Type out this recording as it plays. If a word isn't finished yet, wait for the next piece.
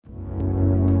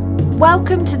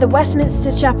Welcome to the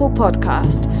Westminster Chapel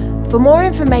podcast. For more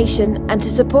information and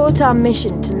to support our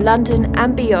mission to London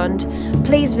and beyond,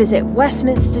 please visit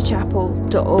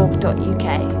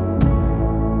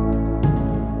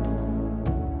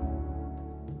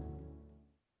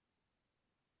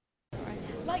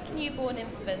westminsterchapel.org.uk. Like newborn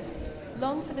infants,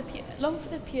 long for the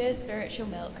pure spiritual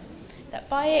milk, that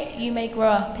by it you may grow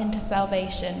up into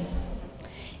salvation.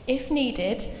 If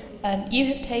needed, you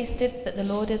have tasted that the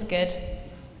Lord is good.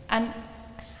 And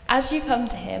as you come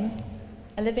to him,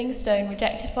 a living stone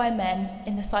rejected by men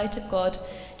in the sight of God,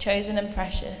 chosen and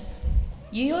precious,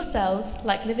 you yourselves,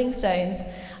 like living stones,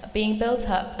 are being built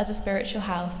up as a spiritual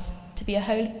house, to be a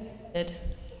holy priesthood,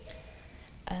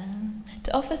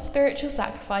 to offer spiritual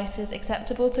sacrifices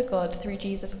acceptable to God through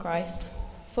Jesus Christ.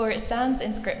 For it stands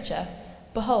in Scripture,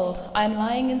 "Behold, I am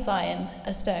lying in Zion,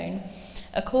 a stone,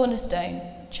 a cornerstone,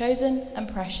 chosen and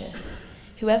precious.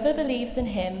 Whoever believes in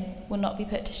him will not be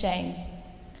put to shame."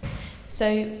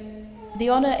 So the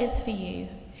honour is for you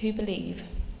who believe.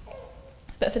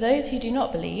 But for those who do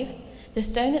not believe, the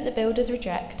stone that the builders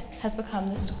reject has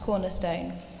become the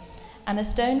cornerstone, and a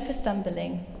stone for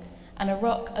stumbling, and a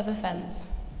rock of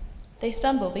offence. They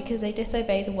stumble because they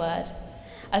disobey the word,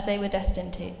 as they were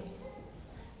destined to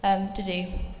do.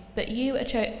 But you, a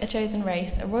chosen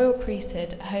race, a royal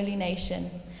priesthood, a holy nation,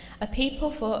 a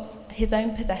people for his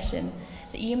own possession,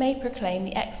 that you may proclaim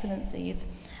the excellencies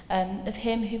of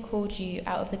him who called you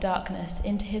out of the darkness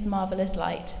into his marvellous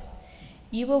light.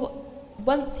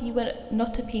 Once you were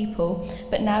not a people,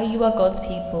 but now you are God's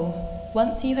people.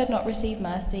 Once you had not received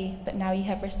mercy, but now you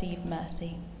have received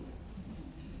mercy.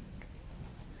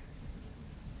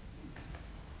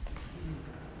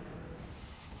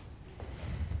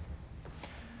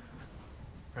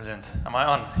 Brilliant. Am I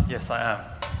on? Yes, I am.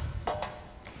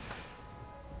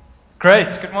 Great.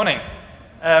 Good morning.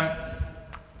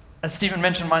 As Stephen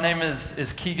mentioned, my name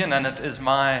is Keegan, and it is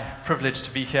my privilege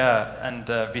to be here and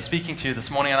be speaking to you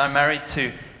this morning. And I'm married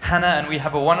to Hannah, and we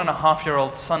have a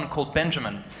 1.5-year-old son called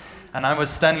Benjamin. And I was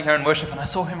standing here in worship, and I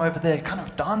saw him over there kind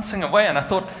of dancing away, and I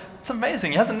thought, it's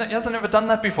amazing. He hasn't ever done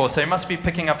that before, so he must be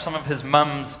picking up some of his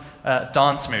mum's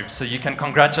dance moves. So you can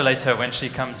congratulate her when she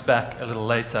comes back a little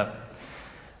later.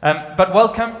 But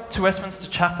welcome to Westminster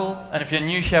Chapel, and if you're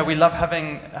new here, we love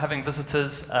having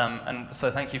visitors, and so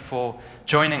thank you for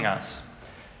joining us.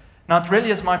 Now, it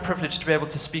really is my privilege to be able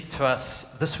to speak to us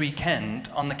this weekend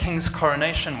on the King's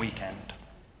coronation weekend.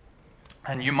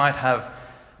 And you might have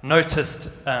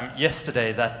noticed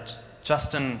yesterday that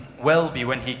Justin Welby,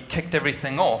 when he kicked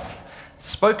everything off,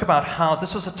 spoke about how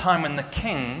this was a time when the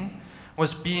King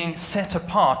was being set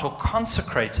apart or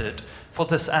consecrated for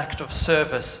this act of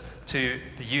service to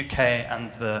the UK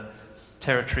and the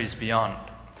territories beyond.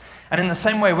 And in the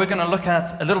same way, we're going to look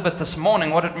at a little bit this morning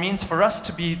what it means for us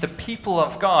to be the people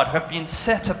of God who have been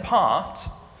set apart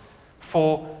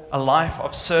for a life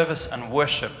of service and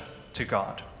worship to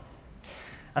God.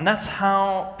 And that's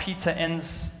how Peter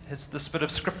ends this bit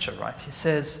of scripture, right? He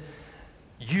says,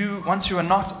 once you were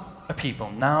not a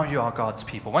people, now you are God's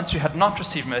people. Once you had not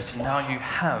received mercy, now you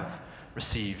have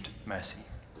received mercy.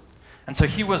 And so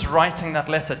he was writing that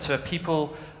letter to a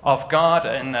people of God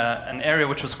in an area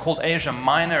which was called Asia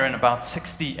Minor in about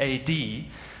 60 AD,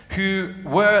 who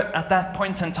were at that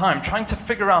point in time trying to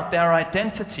figure out their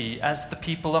identity as the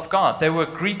people of God. They were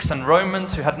Greeks and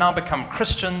Romans who had now become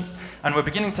Christians and were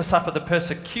beginning to suffer the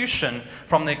persecution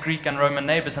from their Greek and Roman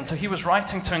neighbors. And so he was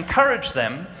writing to encourage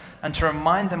them and to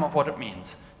remind them of what it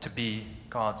means to be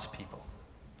God's people.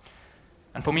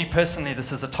 And for me personally,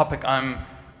 this is a topic I'm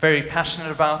very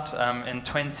passionate about. In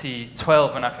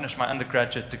 2012, when I finished my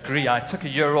undergraduate degree, I took a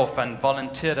year off and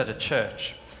volunteered at a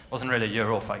church. It wasn't really a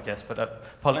year off, I guess, but I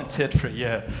volunteered for a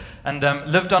year. And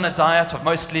lived on a diet of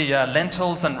mostly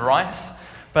lentils and rice.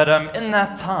 But in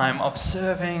that time of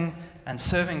serving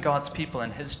God's people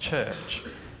in his church,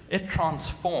 it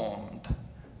transformed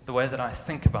the way that I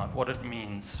think about what it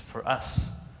means for us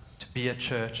to be a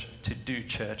church, to do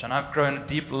church. And I've grown a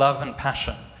deep love and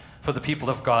passion for the people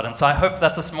of God. And so I hope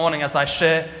that this morning as I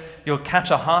share, you'll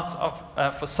catch a heart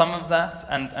for some of that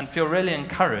and feel really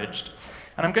encouraged.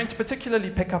 And I'm going to particularly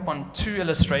pick up on 2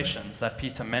 illustrations that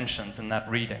Peter mentions in that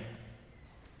reading.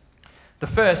 The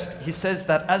first, he says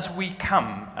that as we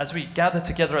gather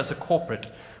together as a corporate,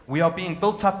 we are being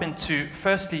built up into,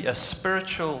 firstly, a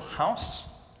spiritual house,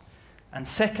 and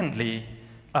secondly,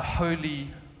 a holy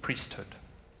priesthood.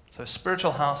 So a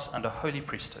spiritual house and a holy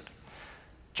priesthood.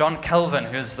 John Calvin,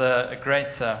 who is a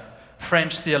great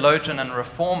French theologian and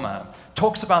reformer,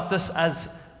 talks about this as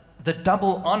the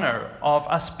double honor of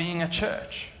us being a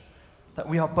church, that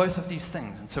we are both of these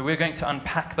things. And so we're going to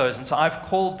unpack those. And so I've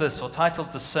called this, or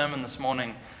titled this sermon this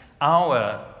morning,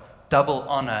 our double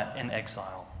honor in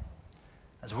exile.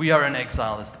 As we are in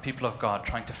exile as the people of God,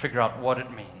 trying to figure out what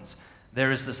it means,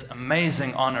 there is this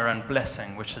amazing honor and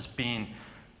blessing which has been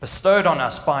bestowed on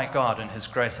us by God in His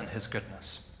grace and His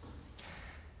goodness.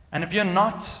 And if you're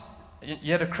not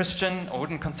yet a Christian or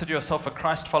wouldn't consider yourself a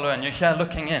Christ follower and you're here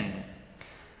looking in,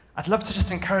 I'd love to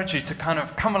just encourage you to kind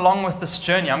of come along with this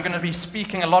journey. I'm going to be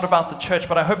speaking a lot about the church,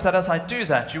 but I hope that as I do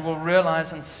that, you will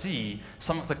realize and see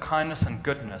some of the kindness and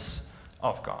goodness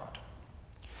of God.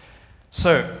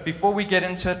 So, before we get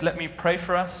into it, let me pray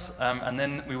for us, and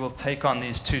then we will take on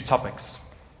these two topics.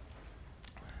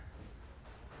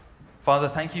 Father,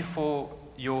 thank you for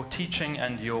your teaching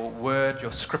and your word,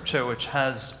 your scripture, which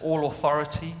has all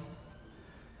authority.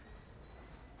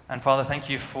 And Father, thank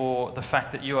you for the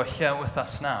fact that you are here with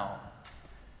us now.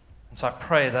 And so I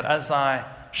pray that as I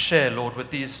share, Lord,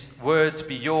 would these words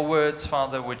be your words,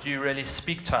 Father? Would you really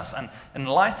speak to us and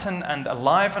enlighten and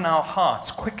aliven our hearts,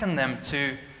 quicken them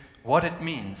to what it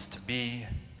means to be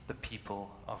the people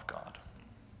of God.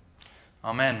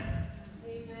 Amen.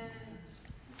 Amen.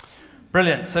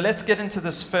 Brilliant. So let's get into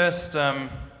this first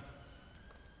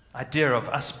idea of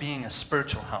us being a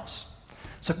spiritual house.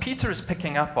 So Peter is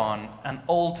picking up on an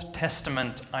Old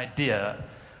Testament idea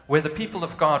where the people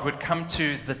of God would come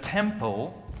to the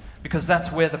temple because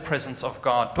that's where the presence of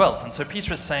God dwelt. And so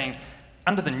Peter is saying,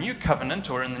 under the New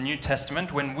Covenant or in the New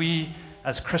Testament, when we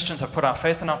as Christians have put our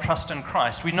faith and our trust in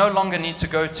Christ, we no longer need to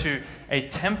go to a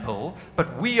temple,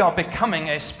 but we are becoming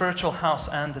a spiritual house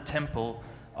and the temple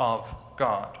of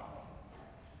God.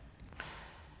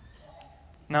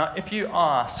 Now, if you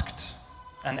asked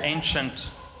an ancient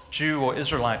Jew or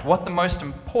Israelite what the most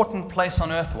important place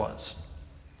on earth was,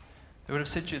 they would have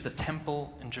said to you, the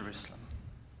temple in Jerusalem.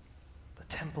 The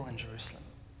temple in Jerusalem.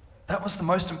 That was the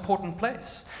most important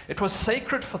place. It was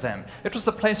sacred for them. It was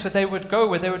the place where they would go,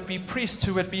 where there would be priests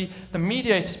who would be the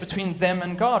mediators between them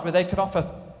and God, where they could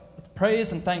offer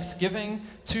praise and thanksgiving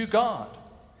to God.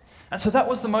 And so that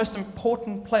was the most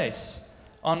important place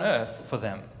on earth for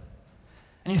them.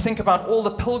 And you think about all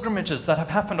the pilgrimages that have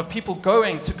happened of people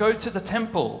going to the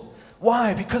temple.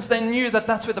 Why? Because they knew that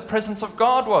that's where the presence of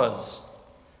God was.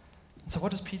 And so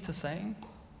what is Peter saying?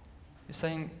 He's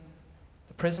saying,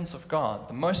 the presence of God,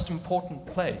 the most important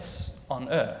place on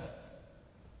earth,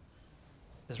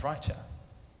 is right here.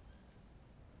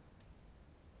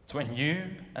 It's when you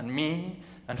and me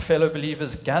and fellow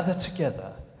believers gather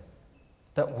together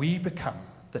that we become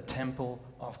the temple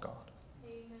of God.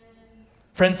 Amen.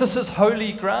 Friends, this is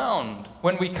holy ground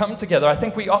when we come together. I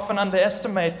think we often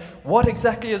underestimate what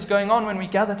exactly is going on when we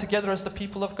gather together as the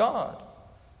people of God.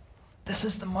 This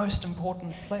is the most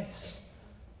important place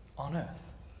on earth.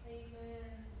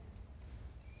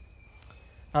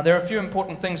 Now, there are a few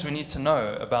important things we need to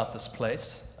know about this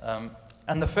place.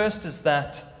 And the first is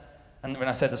that, and when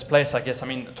I say this place, I guess I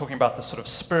mean talking about the sort of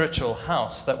spiritual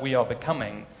house that we are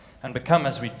becoming and become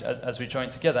as we join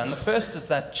together. And the first is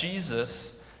that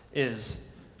Jesus is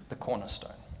the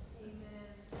cornerstone.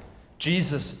 Amen.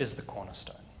 Jesus is the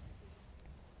cornerstone.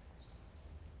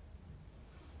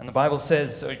 And the Bible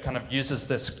says, it kind of uses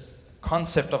this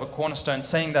concept of a cornerstone,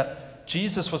 saying that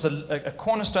Jesus was a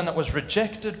cornerstone that was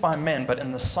rejected by men, but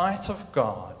in the sight of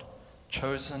God,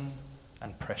 chosen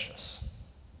and precious.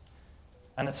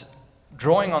 And it's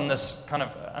drawing on this kind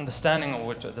of understanding,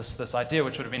 or this idea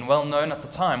which would have been well known at the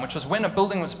time, which was when a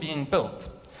building was being built,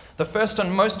 the first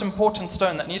and most important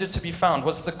stone that needed to be found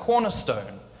was the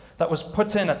cornerstone that was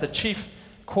put in at the chief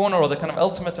corner, or the kind of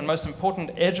ultimate and most important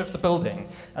edge of the building,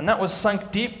 and that was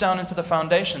sunk deep down into the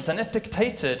foundations, and it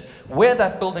dictated where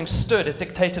that building stood. It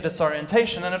dictated its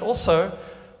orientation, and it also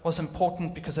was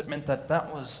important because it meant that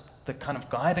that was the kind of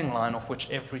guiding line off which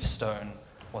every stone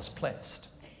was placed.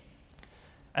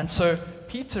 And so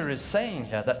Peter is saying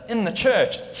here that in the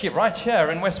church, right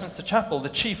here in Westminster Chapel, the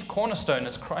chief cornerstone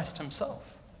is Christ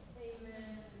himself.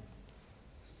 Amen.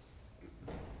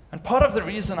 And part of the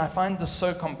reason I find this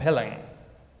so compelling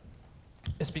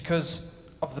is because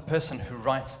of the person who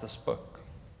writes this book.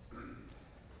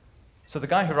 So the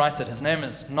guy who writes it, his name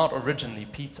is not originally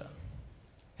Peter.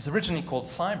 He's originally called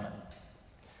Simon.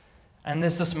 And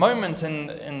there's this moment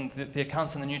in the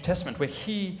accounts in the New Testament where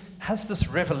he has this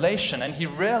revelation and he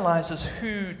realizes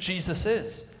who Jesus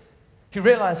is. He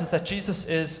realizes that Jesus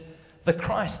is the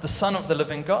Christ, the Son of the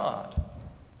living God.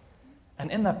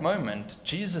 And in that moment,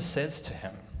 Jesus says to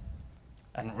him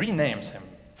and renames him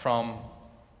from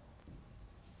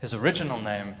his original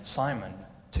name, Simon,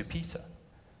 to Peter,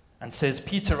 and says,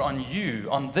 Peter, on you,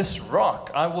 on this rock,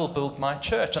 I will build my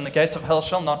church, and the gates of hell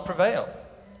shall not prevail.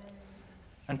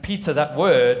 And Peter, that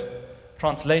word,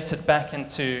 translated back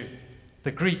into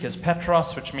The Greek is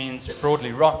Petros, which means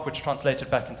broadly rock, which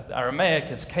translated back into the Aramaic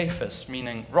is Cephas,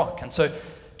 meaning rock. And so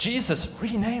Jesus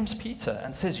renames Peter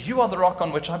and says, "You are the rock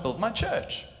on which I build my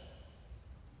church."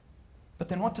 But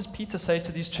then what does Peter say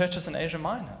to these churches in Asia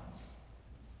Minor?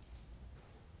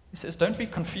 He says, "Don't be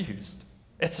confused.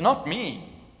 It's not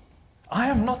me. I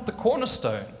am not the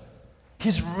cornerstone."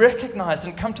 He's recognized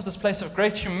and come to this place of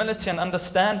great humility and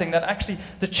understanding that actually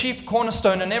the chief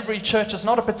cornerstone in every church is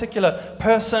not a particular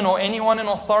person or anyone in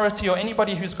authority or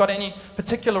anybody who's got any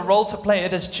particular role to play.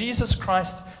 It is Jesus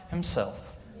Christ himself.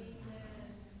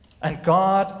 And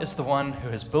God is the one who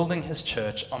is building his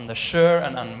church on the sure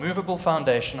and unmovable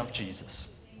foundation of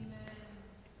Jesus.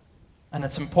 And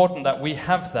it's important that we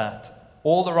have that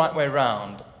all the right way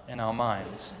round in our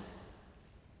minds.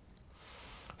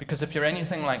 Because if you're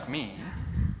anything like me,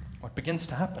 what begins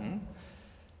to happen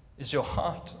is your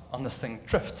heart on this thing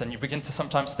drifts, and you begin to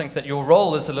sometimes think that your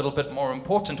role is a little bit more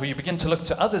important, or you begin to look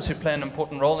to others who play an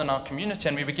important role in our community,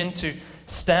 and we begin to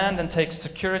stand and take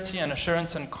security and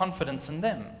assurance and confidence in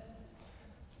them.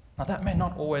 Now, that may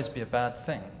not always be a bad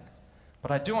thing, but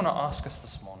I do want to ask us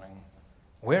this morning,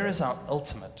 where is our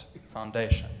ultimate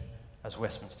foundation as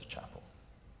Westminster Chapel?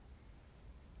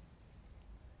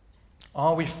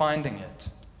 Are we finding it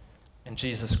in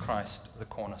Jesus Christ, the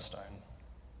cornerstone?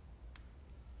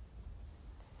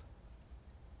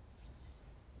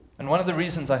 And one of the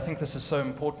reasons I think this is so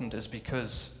important is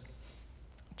because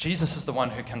Jesus is the one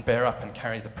who can bear up and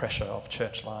carry the pressure of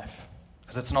church life.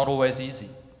 Because it's not always easy,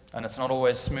 and it's not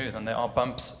always smooth, and there are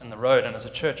bumps in the road, and as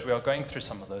a church we are going through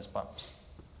some of those bumps.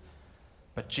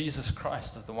 But Jesus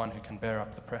Christ is the one who can bear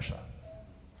up the pressure.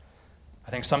 I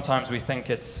think sometimes we think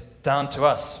it's down to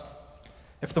us.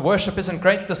 If the worship isn't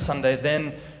great this Sunday,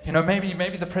 then,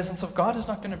 maybe the presence of God is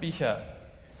not going to be here.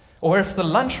 Or if the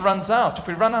lunch runs out, if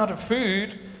we run out of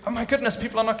food, oh my goodness,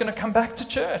 people are not going to come back to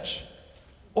church.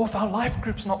 Or if our life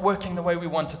group's not working the way we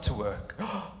want it to work.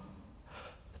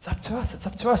 It's up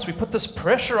to us. We put this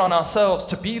pressure on ourselves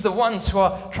to be the ones who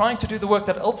are trying to do the work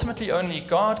that ultimately only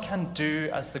God can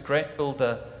do as the great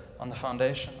builder on the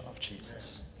foundation of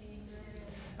Jesus.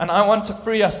 And I want to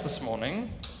free us this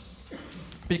morning,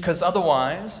 because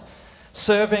otherwise,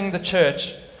 serving the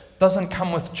church doesn't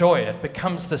come with joy. It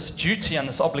becomes this duty and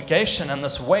this obligation and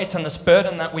this weight and this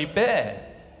burden that we bear.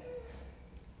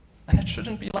 And it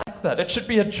shouldn't be like that. It should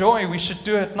be a joy. We should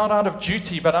do it not out of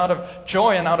duty, but out of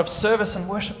joy and out of service and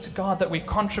worship to God, that we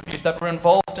contribute, that we're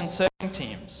involved in serving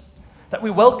teams, that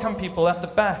we welcome people at the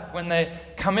back when they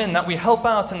come in, that we help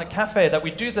out in the cafe, that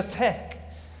we do the tech,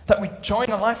 that we join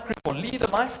a life group or lead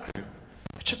a life group.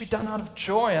 It should be done out of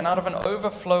joy and out of an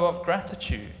overflow of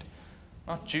gratitude.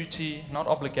 Not duty, not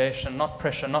obligation, not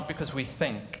pressure, not because we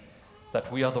think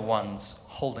that we are the ones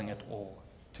holding it all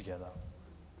together.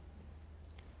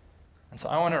 And so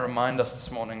I want to remind us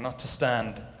this morning not to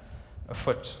stand a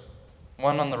foot,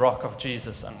 one on the rock of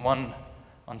Jesus and one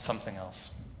on something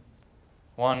else.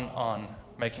 One on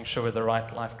making sure we're the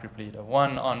right life group leader.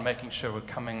 One on making sure we're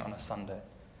coming on a Sunday.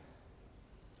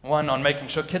 One on making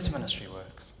sure kids ministry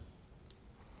works.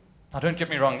 Now, don't get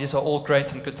me wrong, these are all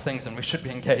great and good things, and we should be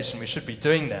engaged and we should be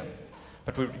doing them.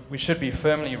 But we should be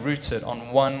firmly rooted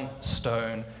on one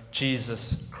stone,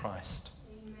 Jesus Christ.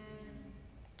 Amen.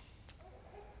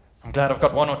 I'm glad I've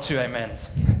got one or two amens.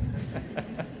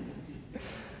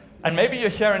 And maybe you're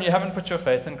here and you haven't put your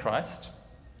faith in Christ.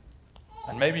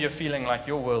 And maybe you're feeling like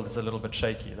your world is a little bit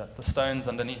shaky, that the stones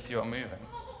underneath you are moving.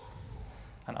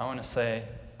 And I want to say,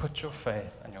 put your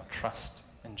faith and your trust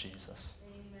in Jesus.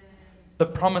 The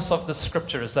promise of this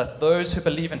scripture is that those who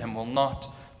believe in him will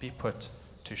not be put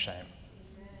to shame.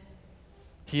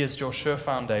 He is your sure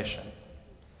foundation.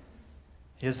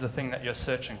 He is the thing that you're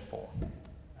searching for.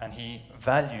 And he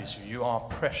values you. You are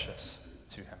precious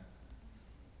to him.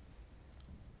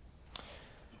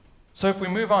 So if we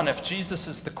move on, if Jesus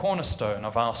is the cornerstone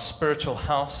of our spiritual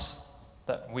house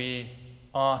that we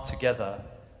are together,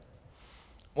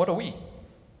 what are we?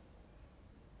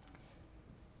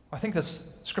 I think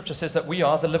this scripture says that we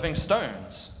are the living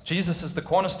stones. Jesus is the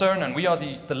cornerstone, and we are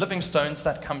the living stones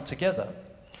that come together.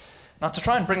 Now, to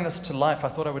try and bring this to life, I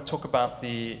thought I would talk about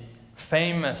the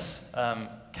famous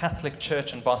Catholic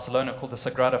church in Barcelona called the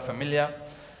Sagrada Familia.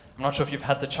 I'm not sure if you've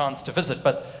had the chance to visit,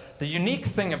 but the unique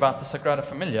thing about the Sagrada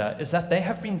Familia is that they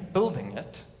have been building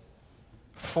it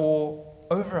for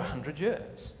over 100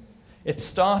 years. It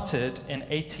started in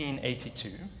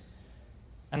 1882.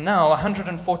 And now,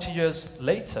 140 years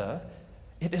later,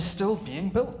 it is still being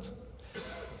built.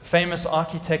 famous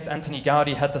architect Antoni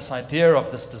Gaudi had this idea of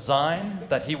this design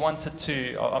that he wanted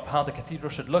to, of how the cathedral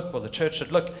should look or the church should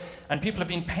look. And people have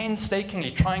been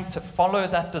painstakingly trying to follow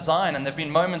that design. And there have been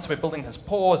moments where building has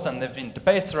paused and there have been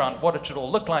debates around what it should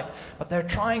all look like. But they're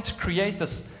trying to create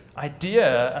this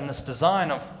idea and this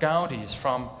design of Gaudi's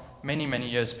from many, many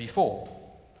years before.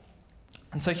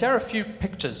 And so here are a few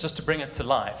pictures just to bring it to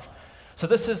life. So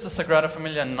this is the Sagrada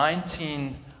Familia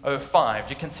 1905.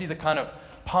 You can see the kind of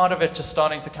part of it just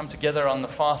starting to come together on the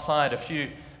far side, a few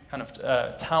kind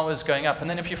of towers going up. And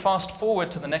then if you fast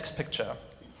forward to the next picture,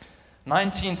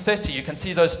 1930, you can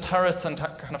see those turrets and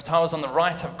kind of towers on the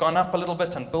right have gone up a little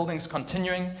bit and buildings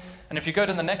continuing. And if you go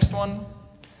to the next one,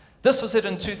 this was it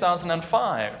in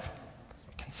 2005.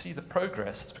 You can see the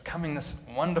progress. It's becoming this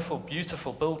wonderful,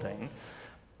 beautiful building,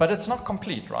 but it's not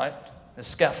complete, right? There's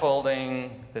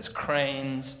scaffolding, there's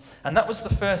cranes, and that was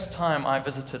the first time I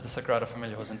visited the Sagrada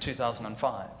Familia, was in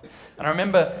 2005. And I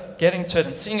remember getting to it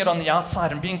and seeing it on the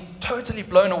outside and being totally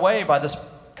blown away by this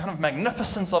kind of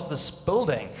magnificence of this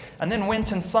building, and then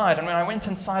went inside, and when I went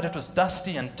inside it was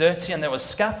dusty and dirty, and there was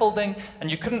scaffolding, and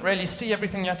you couldn't really see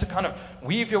everything. You had to kind of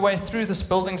weave your way through this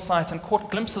building site and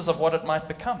caught glimpses of what it might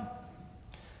become.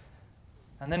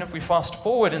 And then if we fast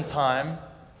forward in time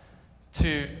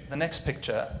to the next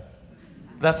picture,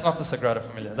 that's not the Sagrada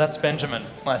Familia. That's Benjamin,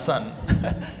 my son.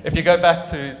 If you go back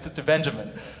to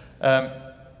Benjamin.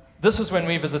 This was when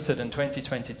we visited in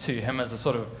 2022, him as a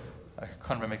sort of, I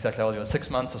can't remember exactly how old he was, 6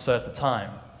 months or so at the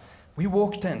time. We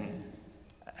walked in,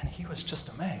 and he was just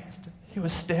amazed. He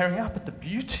was staring up at the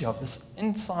beauty of this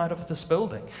inside of this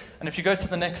building. And if you go to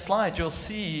the next slide, you'll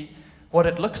see what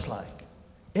it looks like.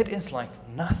 It is like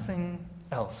nothing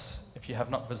else, if you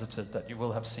have not visited, that you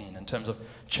will have seen in terms of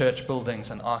church buildings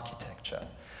and architecture.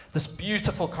 This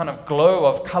beautiful kind of glow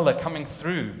of color coming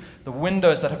through the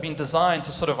windows that have been designed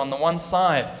to sort of on the one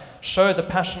side show the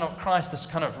Passion of Christ, this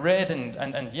kind of red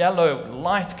and yellow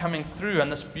light coming through,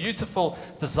 and this beautiful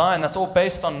design that's all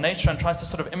based on nature and tries to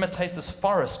sort of imitate this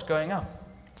forest going up.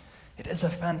 It is a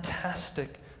fantastic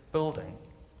building.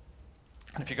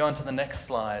 And if you go on to the next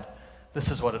slide, this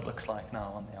is what it looks like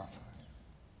now on the outside.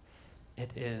 It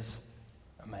is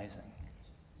amazing.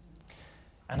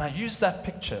 And I use that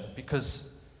picture because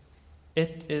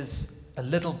it is a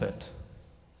little bit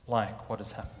like what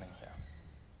is happening here.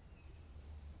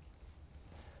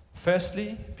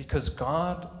 Firstly, because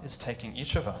God is taking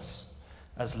each of us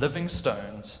as living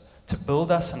stones to build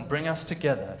us and bring us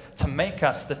together, to make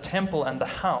us the temple and the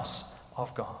house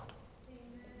of God.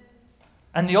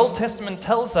 And the Old Testament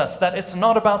tells us that it's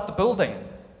not about the building,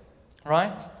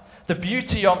 right? The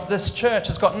beauty of this church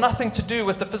has got nothing to do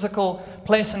with the physical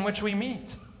place in which we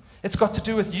meet. It's got to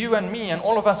do with you and me and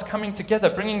all of us coming together,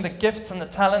 bringing the gifts and the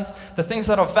talents, the things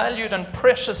that are valued and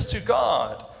precious to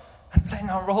God, and playing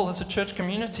our role as a church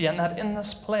community, and that in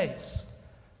this place,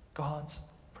 God's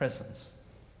presence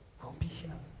will be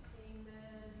here. Amen.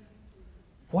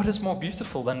 What is more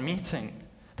beautiful than meeting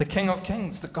the King of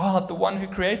Kings, the God, the one who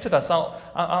created us,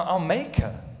 our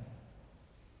Maker?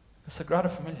 The Sagrada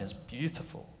Familia is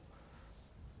beautiful,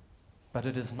 but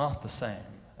it is not the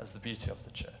same as the beauty of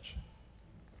the church.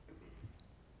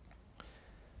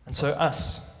 And so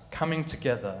us coming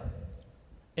together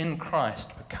in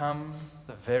Christ become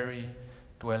the very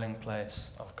dwelling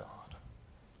place of God.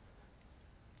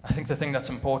 I think the thing that's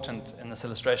important in this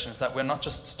illustration is that we're not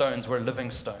just stones, we're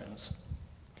living stones.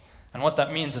 And what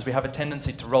that means is we have a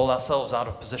tendency to roll ourselves out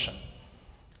of position,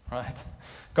 right?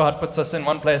 God puts us in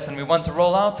one place and we want to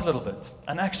roll out a little bit.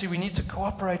 And actually we need to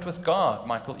cooperate with God,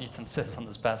 Michael Eaton says on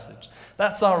this passage.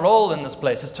 That's our role in this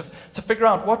place, is to figure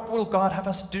out what will God have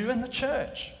us do in the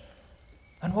church?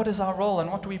 And what is our role,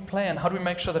 and what do we play, and how do we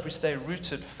make sure that we stay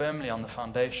rooted firmly on the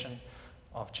foundation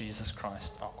of Jesus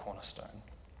Christ, our cornerstone?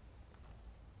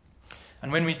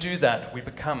 And when we do that, we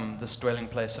become this dwelling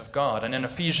place of God. And in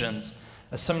Ephesians,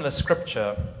 a similar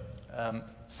scripture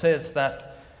says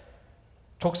that,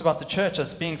 talks about the church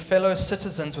as being fellow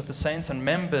citizens with the saints and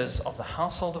members of the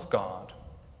household of God,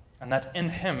 and that in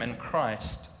Him, in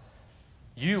Christ,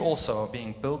 you also are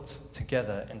being built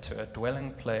together into a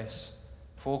dwelling place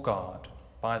for God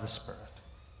by the Spirit.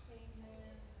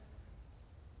 Amen.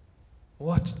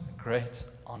 What a great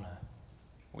honor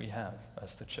we have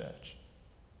as the church.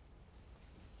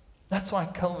 That's why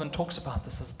Calvin talks about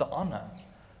this as the honor.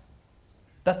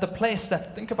 That the place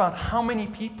that, think about how many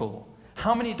people,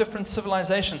 how many different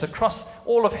civilizations across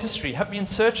all of history have been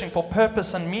searching for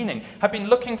purpose and meaning, have been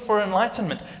looking for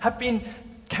enlightenment, have been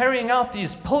carrying out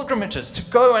these pilgrimages to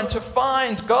go and to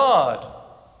find God.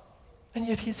 And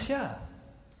yet He's here.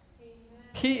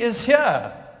 He is here.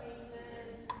 Amen.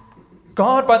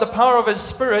 God, by the power of His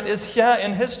Spirit, is here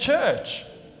in His church.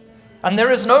 And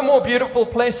there is no more beautiful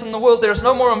place in the world, there is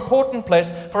no more important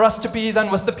place for us to be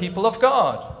than with the people of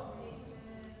God.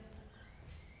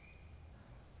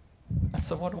 And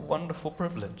so what a wonderful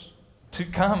privilege to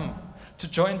come, to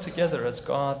join together as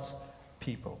God's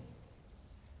people.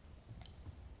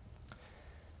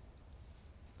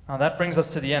 Now that brings us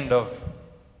to the end of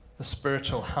the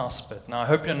spiritual house bit. Now I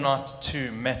hope you're not too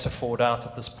metaphored out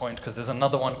at this point, because there's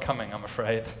another one coming, I'm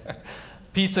afraid.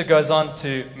 Peter goes on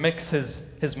to mix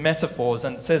his metaphors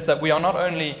and says that we are not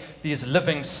only these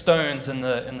living stones in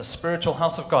the spiritual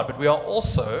house of God, but we are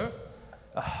also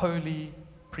a holy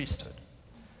priesthood.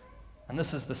 And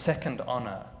this is the second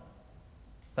honor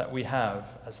that we have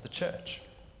as the church.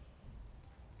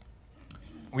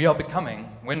 We are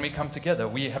becoming, when we come together,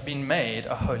 we have been made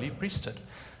a holy priesthood.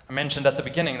 I mentioned at the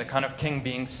beginning the kind of king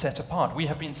being set apart. We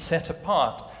have been set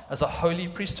apart as a holy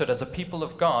priesthood, as a people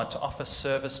of God, to offer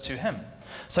service to Him.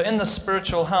 So in the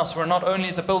spiritual house, we're not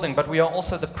only the building, but we are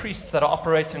also the priests that are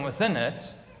operating within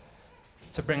it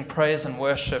to bring praise and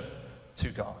worship to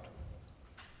God.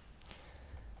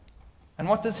 And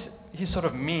what does he sort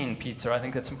of mean, Peter? I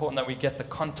think it's important that we get the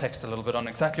context a little bit on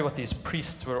exactly what these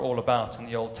priests were all about in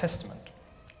the Old Testament.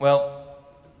 Well,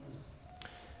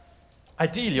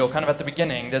 ideally, or kind of at the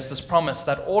beginning, there's this promise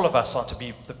that all of us are to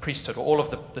be the priesthood, or all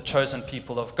of the chosen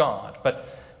people of God.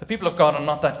 But the people of God are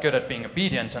not that good at being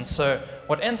obedient. And so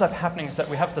what ends up happening is that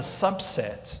we have the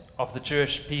subset of the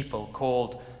Jewish people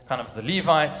called kind of the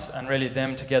Levites, and really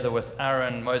them together with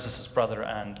Aaron, Moses' brother,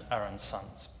 and Aaron's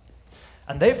sons.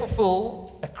 And they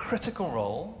fulfill a critical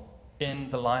role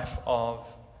in the life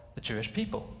of the Jewish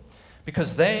people,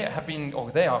 because they have been,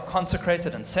 or they are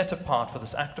consecrated and set apart for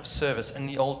this act of service in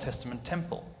the Old Testament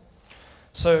temple.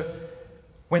 So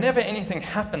whenever anything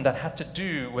happened that had to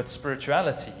do with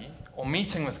spirituality or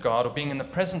meeting with God or being in the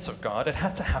presence of God, it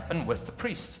had to happen with the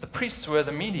priests. The priests were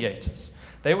the mediators.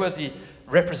 They were the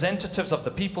representatives of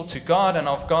the people to God and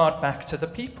of God back to the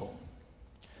people.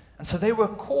 And so they were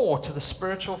core to the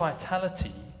spiritual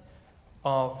vitality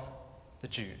of the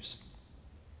Jews.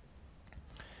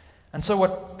 And so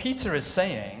what Peter is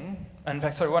saying, and in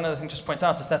fact, one other thing just to point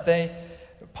out, is that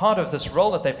part of this role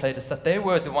that they played is that they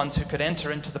were the ones who could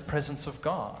enter into the presence of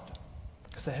God,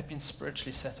 because they had been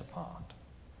spiritually set apart.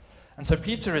 And so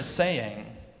Peter is saying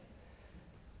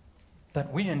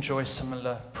that we enjoy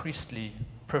similar priestly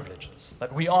privileges,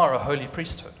 that we are a holy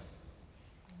priesthood.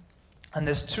 And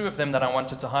there's two of them that I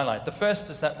wanted to highlight. The first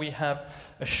is that we have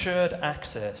assured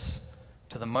access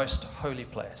to the most holy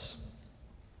place.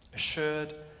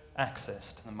 Assured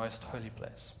access to the most holy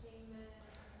place. Amen.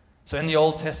 So in the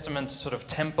Old Testament sort of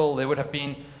temple, there would have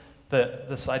been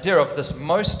this idea of this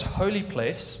most holy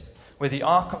place where the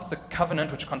Ark of the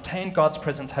Covenant, which contained God's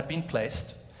presence, had been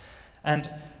placed. And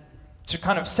to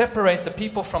kind of separate the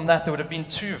people from that, there would have been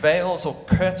two veils or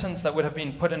curtains that would have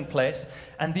been put in place.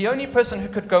 And the only person who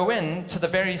could go in to the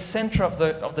very center of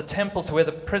the temple, to where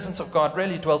the presence of God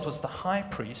really dwelt, was the high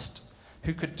priest,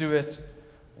 who could do it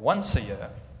once a year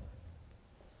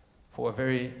for a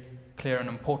very clear and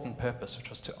important purpose, which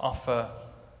was to offer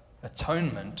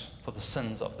atonement for the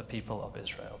sins of the people of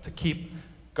Israel, to keep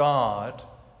God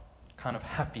kind of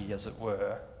happy, as it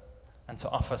were, and to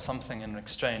offer something in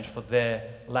exchange for their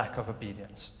lack of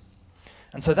obedience.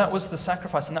 And so that was the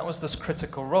sacrifice, and that was this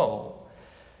critical role.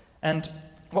 And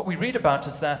what we read about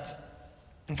is that,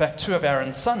 in fact, two of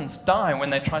Aaron's sons die when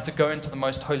they try to go into the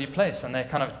most holy place, and they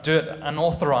kind of do it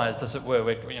unauthorized, as it were,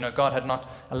 where, God had not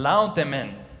allowed them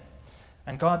in.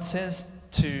 And God says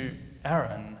to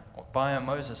Aaron, via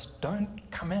Moses, don't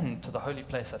come into the holy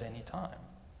place at any time.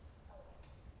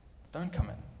 Don't come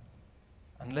in,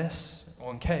 unless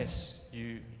or in case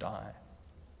you die.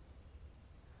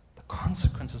 The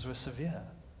consequences were severe.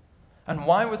 And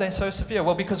why were they so severe?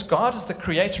 Well, because God is the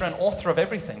creator and author of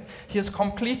everything. He is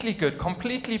completely good,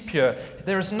 completely pure.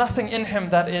 There is nothing in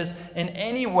him that is in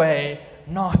any way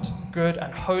not good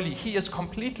and holy. He is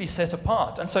completely set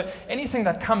apart. And so anything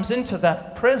that comes into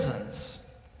that presence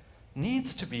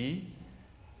needs to be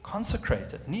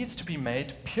consecrated, needs to be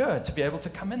made pure to be able to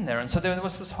come in there. And so there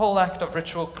was this whole act of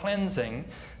ritual cleansing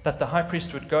that the high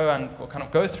priest would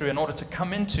go through in order to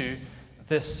come into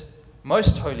this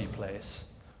most holy place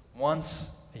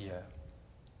once a year.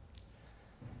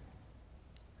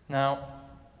 Now,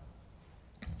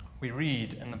 we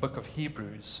read in the book of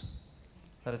Hebrews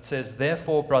that it says,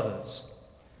 "Therefore, brothers,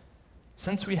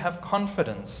 since we have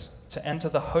confidence to enter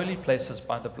the holy places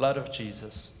by the blood of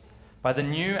Jesus, by the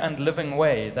new and living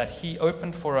way that he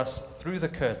opened for us through the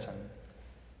curtain,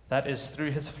 that is, through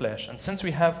his flesh, and since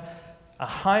we have a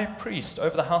high priest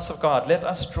over the house of God, let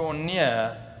us draw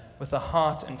near with a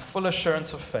heart in full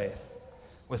assurance of faith,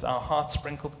 with our hearts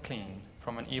sprinkled clean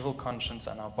from an evil conscience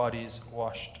and our bodies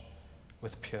washed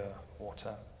with pure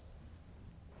water.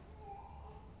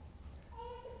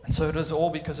 And so it is all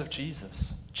because of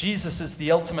Jesus. Jesus is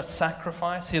the ultimate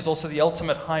sacrifice. He is also the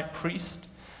ultimate high priest.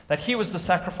 That he was the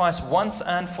sacrifice once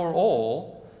and for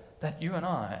all, that you and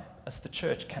I, as the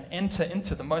church, can enter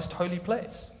into the most holy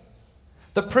place.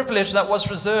 The privilege that was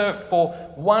reserved for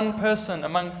one person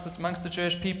amongst the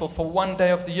Jewish people for one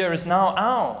day of the year is now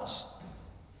ours.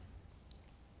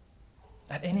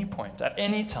 At any point, at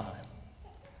any time,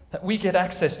 that we get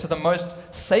access to the most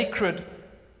sacred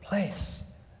place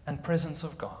and presence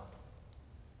of God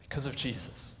because of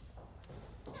Jesus.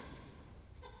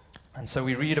 And so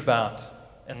we read about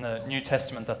in the New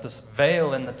Testament that this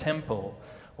veil in the temple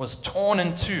was torn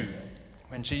in two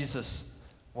when Jesus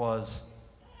was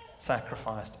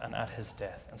sacrificed and at his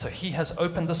death. And so he has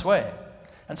opened this way.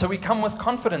 And so we come with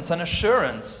confidence and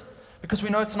assurance because we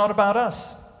know it's not about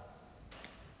us.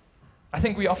 I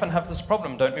think we often have this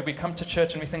problem, don't we? We come to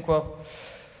church and we think, well,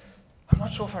 I'm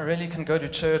not sure if I really can go to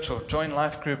church or join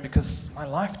life group because my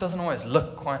life doesn't always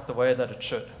look quite the way that it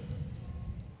should.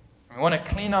 And we want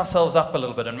to clean ourselves up a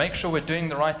little bit and make sure we're doing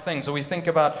the right things. Or we think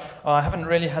about, oh, I haven't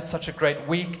really had such a great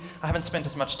week. I haven't spent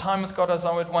as much time with God as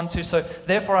I would want to. So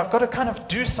therefore, I've got to kind of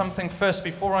do something first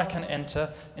before I can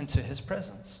enter into his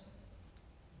presence.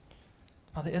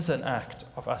 Now, there is an act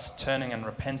of us turning and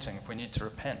repenting if we need to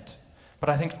repent. But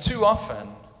I think too often,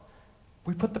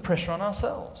 we put the pressure on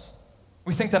ourselves.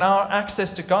 We think that our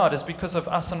access to God is because of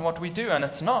us and what we do, and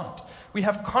it's not. We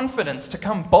have confidence to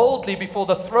come boldly before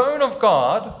the throne of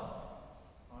God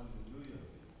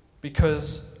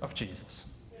because of Jesus.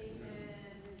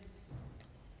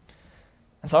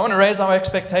 And so I want to raise our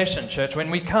expectation, church. When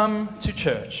we come to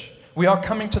church, we are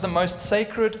coming to the most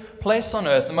sacred place on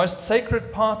earth, the most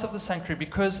sacred part of the sanctuary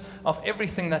because of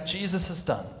everything that Jesus has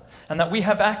done, and that we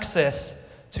have access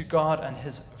to God and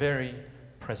his very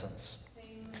presence.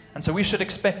 And so we should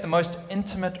expect the most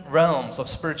intimate realms of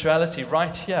spirituality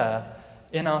right here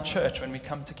in our church when we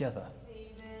come together.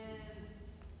 Amen.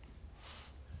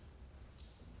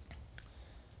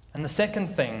 And the second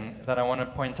thing that I want to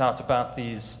point out about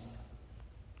these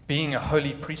being a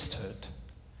holy priesthood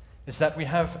is that we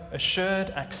have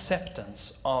assured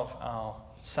acceptance of our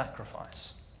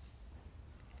sacrifice.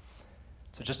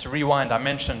 So just to rewind, I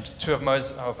mentioned two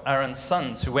of Aaron's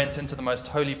sons who went into the most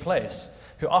holy place,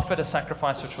 who offered a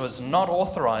sacrifice which was not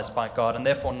authorized by God and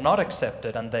therefore not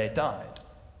accepted, and they died.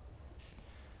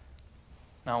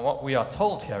 Now, what we are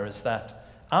told here is that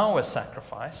our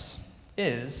sacrifice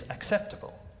is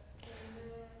acceptable.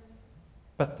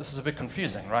 But this is a bit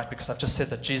confusing, right? Because I've just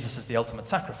said that Jesus is the ultimate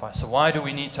sacrifice. So why do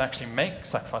we need to actually make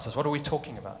sacrifices? What are we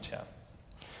talking about here?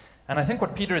 And I think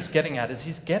what Peter is getting at is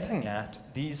he's getting at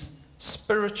these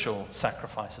spiritual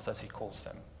sacrifices, as he calls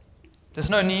them. There's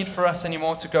no need for us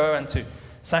anymore to go and to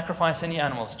sacrifice any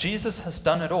animals. Jesus has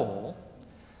done it all.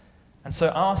 And so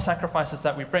our sacrifices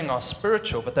that we bring are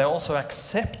spiritual, but they're also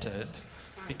accepted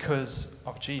because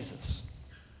of Jesus.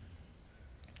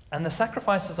 And the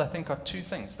sacrifices, I think, are two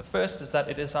things. The first is that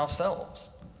it is ourselves.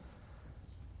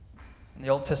 In the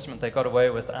Old Testament, they got away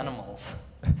with animals.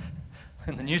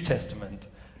 In the New Testament,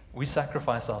 we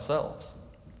sacrifice ourselves.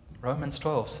 Romans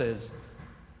 12 says,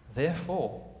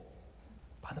 therefore,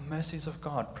 by the mercies of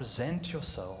God, present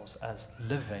yourselves as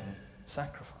living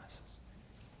sacrifices.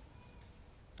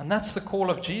 And that's the call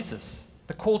of Jesus,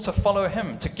 the call to follow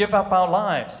him, to give up our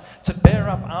lives, to bear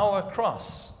up our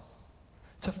cross,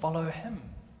 to follow him.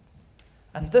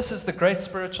 And this is the great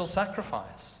spiritual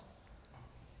sacrifice,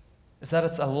 is that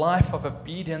it's a life of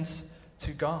obedience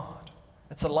to God.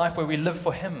 It's a life where we live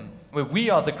for him, where we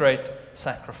are the great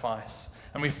sacrifice,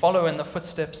 and we follow in the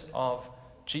footsteps of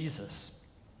Jesus.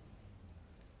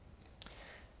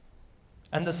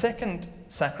 And the second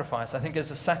sacrifice, I think,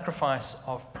 is a sacrifice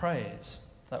of praise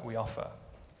that we offer.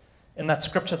 In that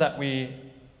scripture that we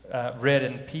read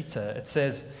in Peter, it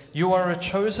says, you are a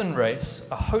chosen race,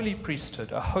 a holy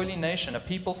priesthood, a holy nation, a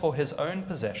people for his own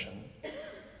possession,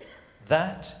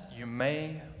 that you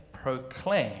may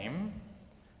proclaim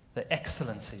the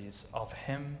excellencies of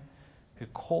him who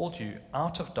called you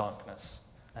out of darkness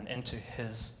and into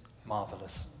his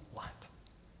marvelous light.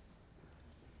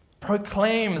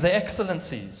 Proclaim the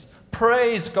excellencies.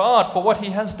 Praise God for what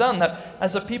he has done, that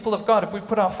as a people of God, if we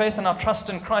put our faith and our trust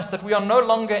in Christ, that we are no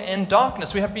longer in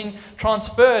darkness. We have been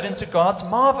transferred into God's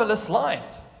marvelous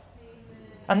light.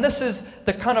 And this is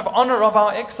the kind of honor of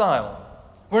our exile.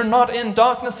 We're not in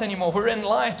darkness anymore. We're in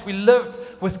light. We live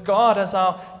with God as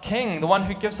our King, the one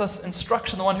who gives us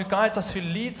instruction, the one who guides us, who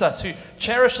leads us, who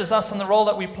cherishes us in the role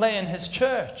that we play in his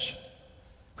church.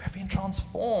 We have been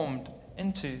transformed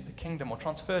into the kingdom, or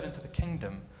transferred into the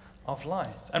kingdom of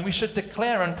light. And we should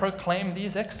declare and proclaim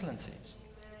these excellencies.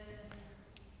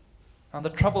 Now, the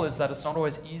trouble is that it's not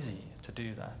always easy to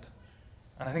do that.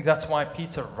 And I think that's why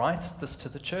Peter writes this to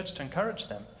the church to encourage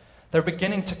them. They're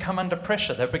beginning to come under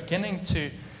pressure. They're beginning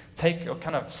to take or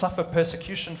kind of suffer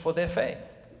persecution for their faith.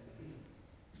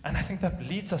 And I think that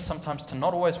leads us sometimes to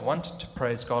not always want to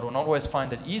praise God or not always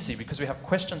find it easy because we have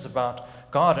questions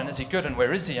about God and is He good and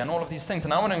where is He and all of these things.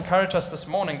 And I want to encourage us this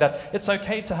morning that it's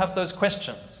okay to have those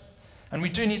questions. And we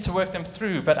do need to work them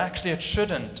through, but actually it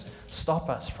shouldn't stop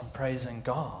us from praising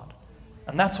God.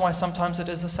 And that's why sometimes it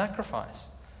is a sacrifice.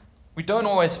 We don't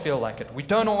always feel like it. We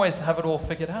don't always have it all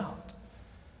figured out.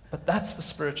 But that's the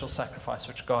spiritual sacrifice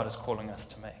which God is calling us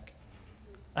to make.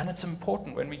 And it's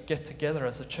important when we get together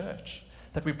as a church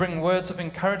that we bring words of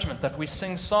encouragement, that we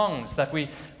sing songs, that we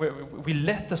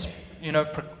let this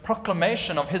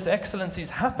proclamation of His excellencies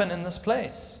happen in this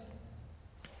place.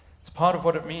 It's part of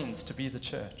what it means to be the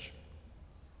church.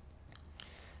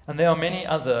 And there are many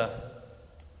other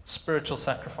spiritual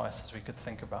sacrifices we could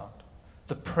think about.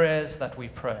 The prayers that we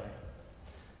pray,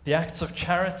 the acts of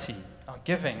charity, our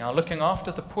giving, our looking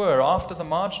after the poor, after the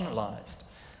marginalized,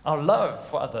 our love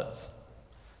for others.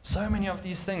 So many of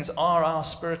these things are our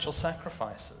spiritual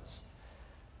sacrifices.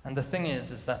 And the thing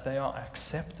is that they are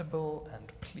acceptable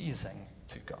and pleasing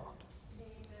to God.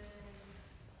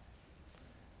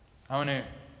 I want to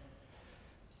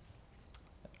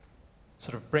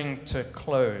sort of bring to a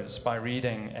close by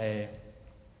reading a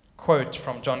quote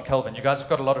from John Calvin. You guys have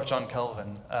got a lot of John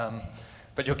Calvin,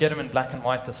 but you'll get him in black and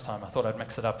white this time. I thought I'd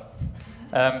mix it up.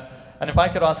 And if I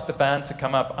could ask the band to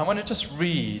come up, I want to just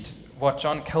read what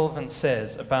John Calvin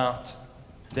says about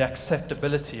the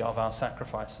acceptability of our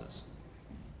sacrifices.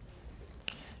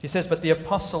 He says, but the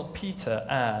Apostle Peter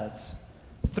adds,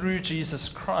 through Jesus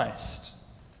Christ.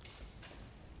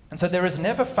 And so there is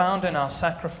never found in our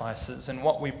sacrifices and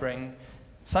what we bring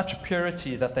such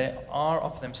purity that they are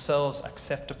of themselves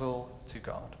acceptable to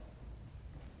God.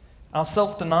 Our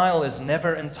self-denial is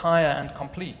never entire and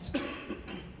complete.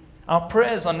 Our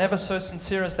prayers are never so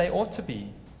sincere as they ought to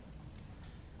be.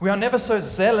 We are never so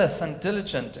zealous and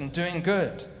diligent in doing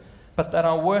good, but that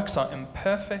our works are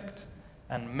imperfect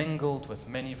and mingled with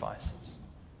many vices.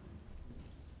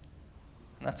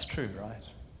 And that's true, right?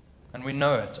 And we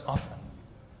know it often.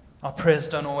 Our prayers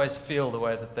don't always feel the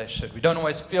way that they should. We don't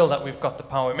always feel that we've got the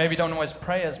power. We maybe don't always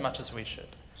pray as much as we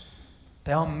should.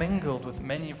 They are mingled with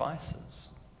many vices.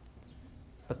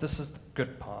 But this is the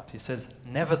good part. He says,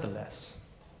 nevertheless,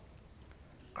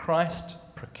 Christ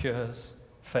procures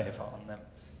favor on them.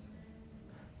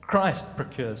 Christ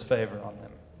procures favor on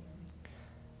them.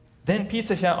 Then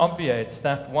Peter here obviates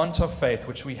that want of faith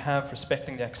which we have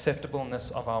respecting the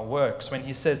acceptableness of our works when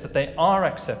he says that they are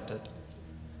accepted,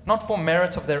 not for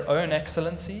merit of their own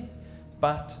excellency,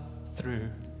 but through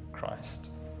Christ.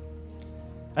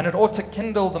 And it ought to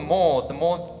kindle the more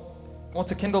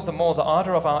the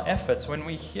ardor of our efforts when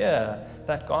we hear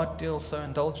that God deals so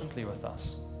indulgently with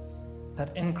us,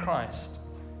 that in Christ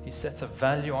He sets a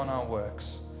value on our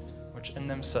works which in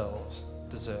themselves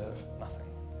deserve nothing.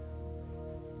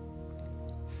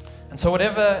 And so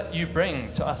whatever you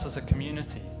bring to us as a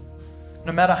community,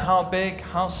 no matter how big,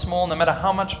 how small, no matter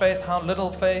how much faith, how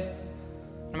little faith,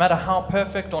 no matter how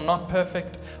perfect or not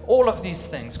perfect, all of these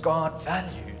things God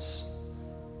values,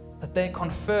 that they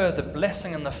confer the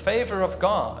blessing and the favor of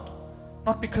God,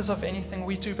 not because of anything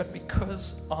we do, but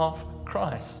because of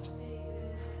Christ.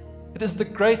 It is the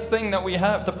great thing that we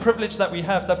have, the privilege that we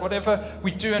have, that whatever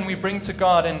we do and we bring to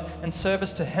God in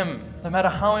service to Him, no matter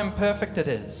how imperfect it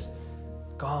is,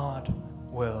 God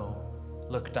will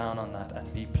look down on that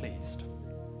and be pleased.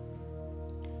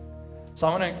 So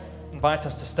I want to invite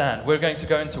us to stand. We're going to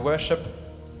go into worship.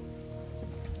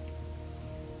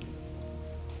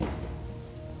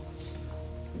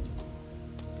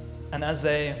 And as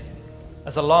a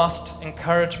last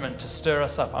encouragement to stir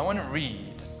us up, I want to read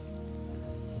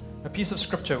a piece of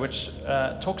scripture which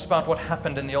talks about what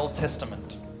happened in the Old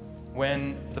Testament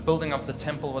when the building of the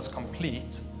temple was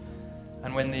complete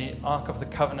and when the Ark of the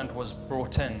Covenant was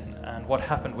brought in, and what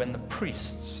happened when the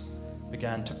priests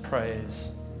began to praise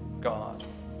God.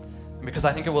 And because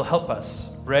I think it will help us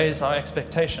raise our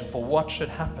expectation for what should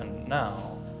happen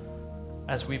now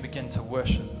as we begin to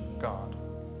worship God.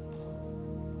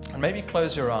 And maybe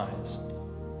close your eyes.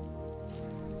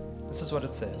 This is what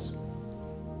it says.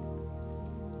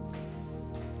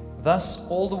 Thus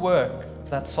all the work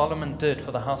that Solomon did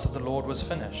for the house of the Lord was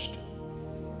finished.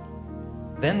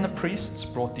 Then the priests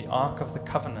brought the Ark of the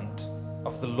Covenant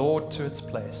of the Lord to its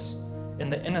place, in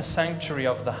the inner sanctuary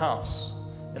of the house,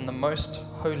 in the most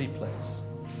holy place.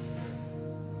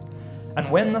 And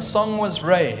when the song was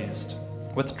raised,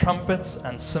 with trumpets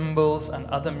and cymbals and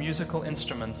other musical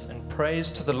instruments in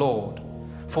praise to the Lord.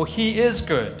 For he is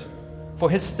good, for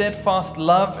his steadfast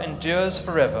love endures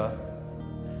forever.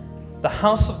 The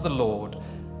house of the Lord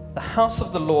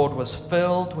was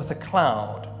filled with a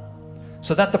cloud,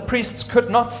 so that the priests could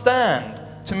not stand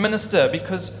to minister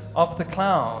because of the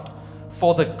cloud.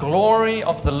 For the glory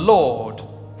of the Lord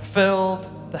filled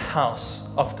the house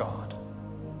of God.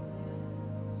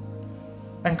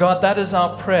 And God, that is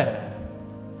our prayer,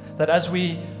 that as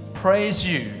we praise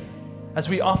you, as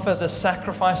we offer the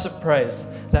sacrifice of praise,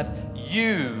 that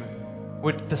you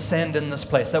would descend in this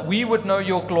place, that we would know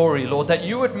your glory, Lord, that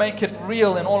you would make it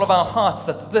real in all of our hearts,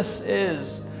 that this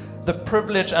is the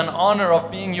privilege and honor of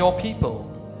being your people,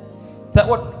 that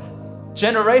what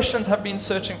generations have been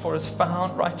searching for is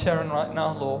found right here and right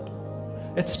now, Lord.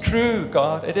 It's true,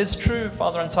 God. It is true,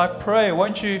 Father. And so I pray,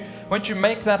 won't you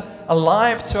make that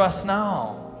alive to us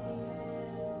now?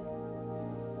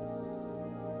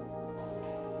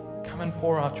 Come and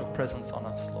pour out your presence on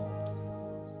us, Lord.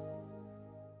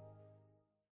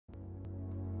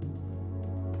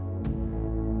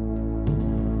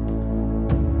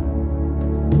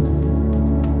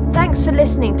 Thanks for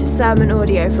listening to sermon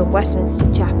audio from Westminster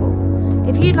Chapel.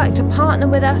 If you'd like to partner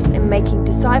with us in making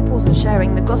disciples and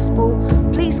sharing the gospel,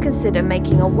 please consider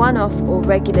making a one-off or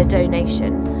regular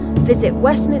donation. Visit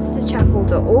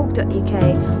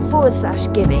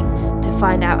westminsterchapel.org.uk/giving to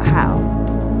find out how.